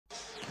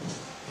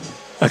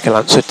Okay,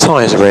 Lance, so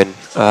tyres are in.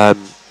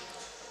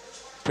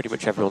 Pretty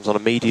much everyone's on a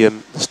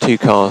medium. There's 2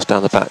 cars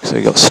down the back, so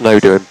you've got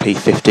Snowder in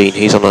P15,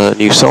 he's on a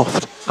new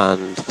soft,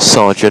 and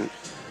Sargent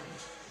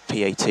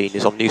P18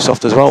 is on new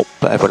soft as well,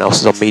 but everyone else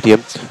is on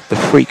medium. The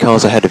 3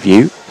 cars ahead of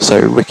you, so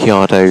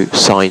Ricciardo,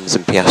 Sainz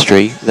and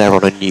Piastri, they're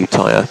on a new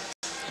tyre.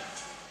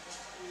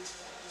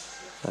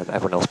 And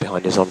everyone else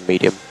behind is on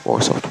medium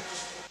or soft.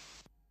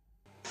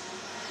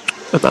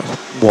 And that's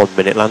 1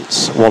 minute,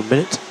 Lance, 1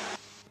 minute.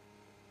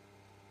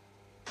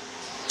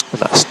 And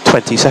that's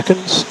 20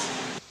 seconds.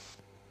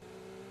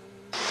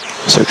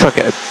 So try and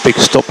get a big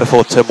stop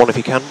before turn 1 if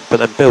you can, but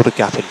then build a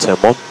gap in turn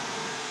 1.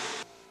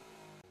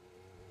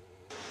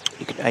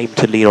 You can aim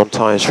to lean on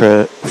tyres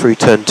through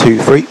turn 2,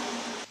 3.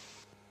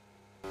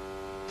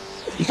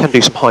 You can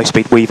do some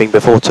high-speed weaving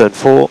before turn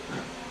 4.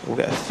 We'll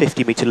get a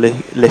 50 metre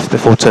lift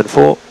before turn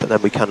 4, but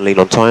then we can lean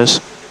on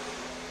tyres.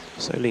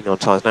 So lean on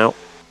tyres now.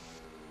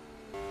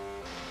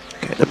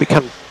 Okay, then we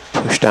can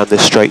push down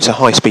this straight, so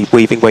high-speed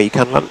weaving where you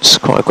can, Lance.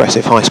 Quite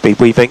aggressive high-speed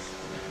weaving.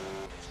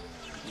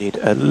 Need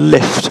a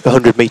lift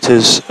 100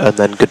 metres and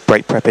then good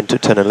brake prep into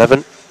turn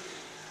 11.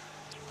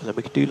 And then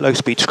we can do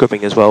low-speed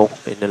scrubbing as well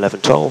in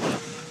 11,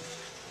 12.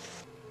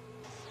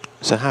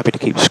 So happy to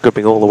keep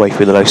scrubbing all the way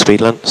through the low-speed,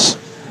 Lance.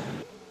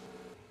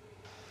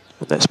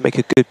 And let's make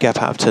a good gap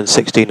out of turn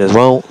 16 as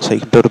well, so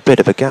you can build a bit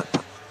of a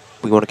gap.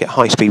 We want to get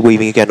high-speed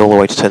weaving again all the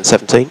way to turn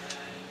 17.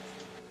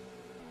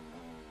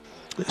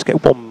 Let's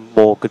get one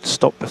more good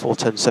stop before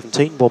turn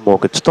 17, one more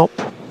good stop.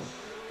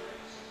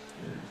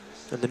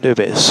 And then do a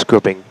bit of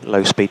scrubbing,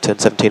 low speed, turn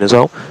 17 as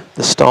well.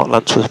 The start,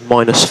 Lance, was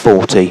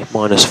 -40,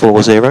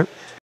 -40.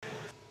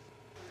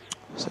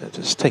 So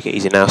just take it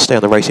easy now, stay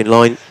on the racing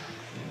line.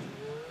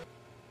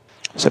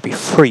 So it'll be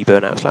 3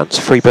 burnouts, Lance,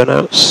 3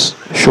 burnouts,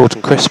 short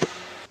and crisp.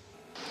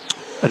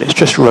 And it's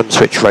just run,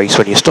 switch, race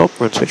when you stop,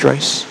 run, switch,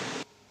 race.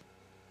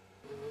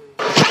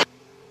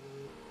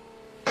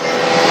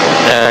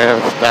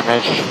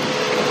 Damage.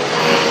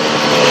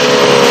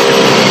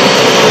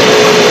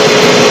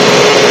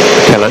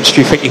 Okay, Lance,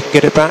 do you think you can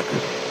get it back?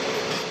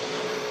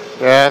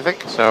 Yeah, I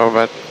think so,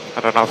 but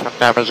I don't know if I'm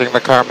damaging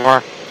the car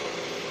more.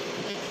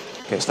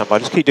 Okay, stand by,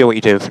 just keep doing what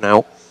you're doing for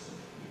now.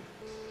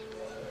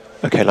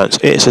 Okay, Lance,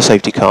 it's a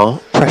safety car,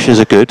 pressures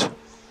are good.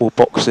 We'll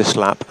box this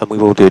lap and we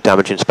will do a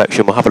damage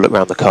inspection. We'll have a look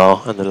around the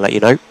car and then let you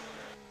know.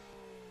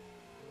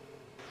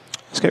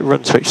 Let's get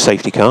run switch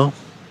safety car.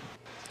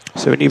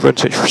 So when you run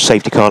switch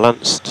safety car,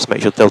 Lance, just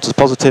make sure delta's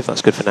positive,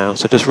 that's good for now.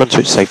 So just run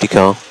switch safety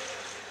car.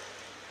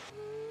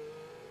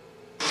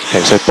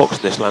 Okay, so box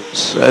this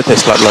Lance,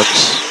 this lap,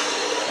 Lance.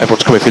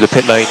 Everyone's coming through the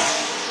pit lane.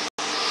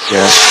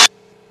 Yeah.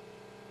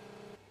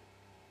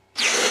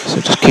 So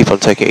just keep on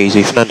taking it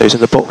easy. Fernando's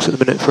in the box at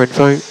the minute for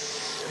info.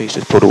 He's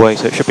just pulled away,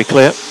 so it should be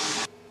clear.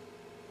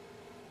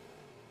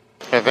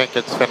 I think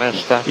it's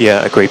finished then.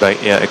 Yeah, agreed,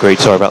 mate. Yeah, agreed.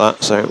 Sorry about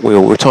that. So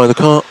we'll retire the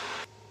car.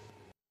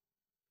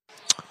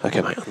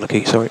 Okay, mate.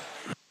 Unlucky. Sorry.